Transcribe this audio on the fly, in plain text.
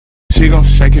she gon'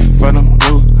 shake it for them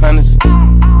blue hundreds.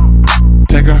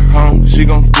 Take her home, she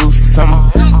gon' do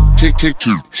something. Chick,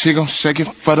 she gon' shake it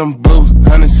for them blue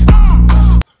hundreds.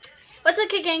 What's up,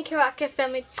 KAREGANG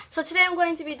family? So today I'm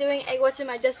going to be doing a what's in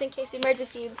my just in case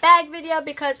emergency bag video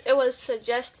because it was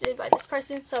suggested by this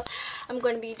person. So I'm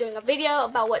going to be doing a video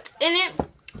about what's in it.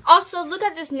 Also, look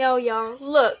at this nail, y'all.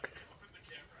 Look.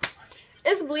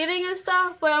 It's bleeding and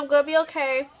stuff, but I'm gonna be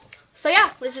okay. So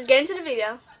yeah, let's just get into the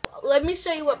video. Let me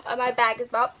show you what my bag is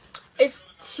about. It's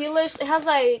tealish. It has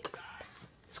like,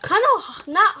 it's kind of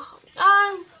not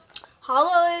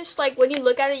hollowish. Like when you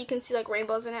look at it, you can see like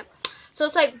rainbows in it. So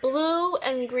it's like blue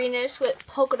and greenish with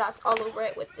polka dots all over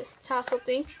it with this tassel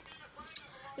thing.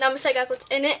 Now I'm gonna show you guys what's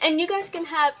in it, and you guys can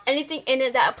have anything in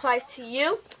it that applies to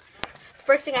you. The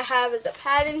first thing I have is a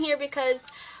pad in here because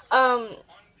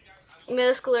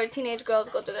middle school or teenage girls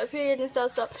go through their periods and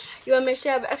stuff, so you want to make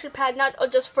sure you have an extra pad, not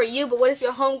just for you, but what if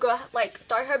your homegirl like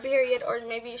start her period, or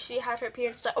maybe she has her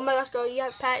period, it's like, oh my gosh girl, you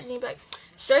have a pad, and you'd be like,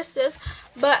 sure sis.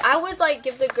 But I would like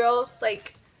give the girl,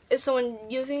 like if someone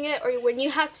using it or when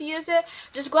you have to use it,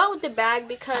 just go out with the bag,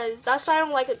 because that's why I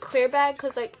don't like a clear bag,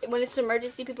 because like when it's an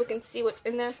emergency people can see what's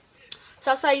in there.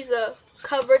 So that's why I use a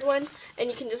covered one, and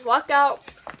you can just walk out,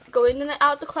 go in and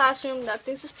out the classroom,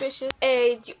 nothing suspicious.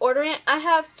 A deodorant. I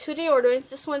have 2 deodorants.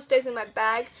 This one stays in my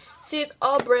bag. See, it's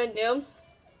all brand new.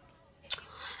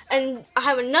 And I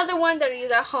have another one that I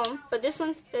use at home, but this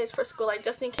one stays for school, like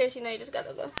just in case, you know, you just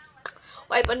gotta go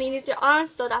wipe underneath your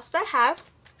arms. So that's what I have.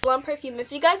 One perfume.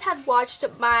 If you guys had watched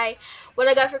my what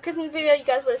I got for Christmas video, you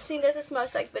guys would have seen this. It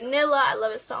smells like vanilla. I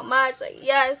love it so much. Like,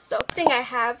 yes. So the thing I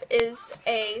have is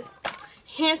a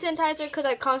hand sanitizer, because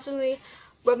I constantly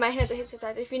rub my hands with hand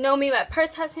sanitizer. If you know me, my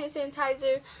purse has hand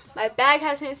sanitizer, my bag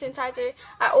has hand sanitizer.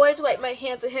 I always wipe my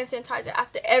hands with hand sanitizer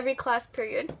after every class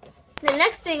period. The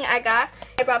next thing I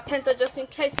brought pencil just in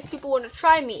case people want to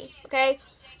try me, okay?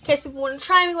 In case people want to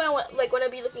try me when I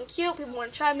be looking cute, people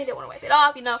want to try me, they want to wipe it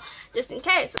off, you know, just in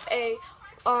case. A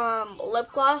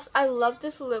lip gloss. I love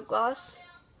this lip gloss.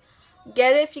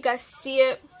 Get it if you guys see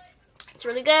it. It's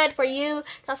really good for you.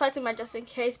 That's why it's in my just in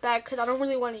case bag, because I don't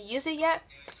really want to use it yet.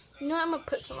 You know what? I'm going to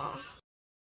put some on.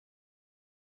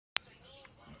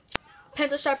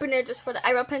 Pencil sharpener just for the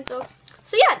eyebrow pencil.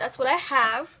 So yeah, that's what I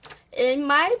have in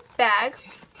my bag.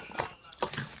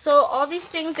 So all these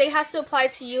things, they have to apply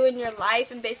to you in your life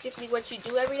and basically what you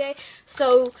do every day.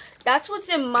 So that's what's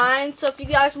in mine. So if you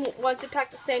guys want to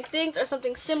pack the same things or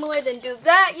something similar, then do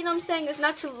that. You know what I'm saying? It's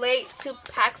not too late to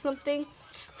pack something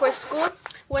for school.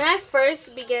 When I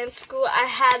first began school, I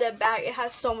had a bag. It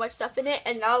has so much stuff in it,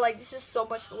 and now like this is so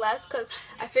much less because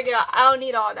I figured out I don't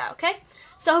need all that. Okay,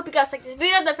 so I hope you guys like this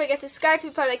video. Don't forget to subscribe to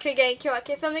be part of the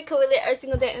KAREGANG family. Cause we live every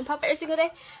single day and pop every single day.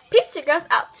 Peace to girls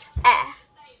out.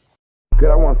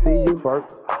 Good, I want to see you twerk.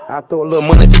 I throw a little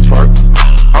money to twerk.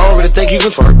 I don't really think you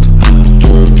can twerk.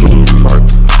 Twerk.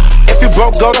 If you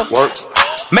broke, go to work.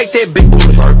 Make that big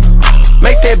booty twerk.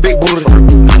 Make that big booty twerk.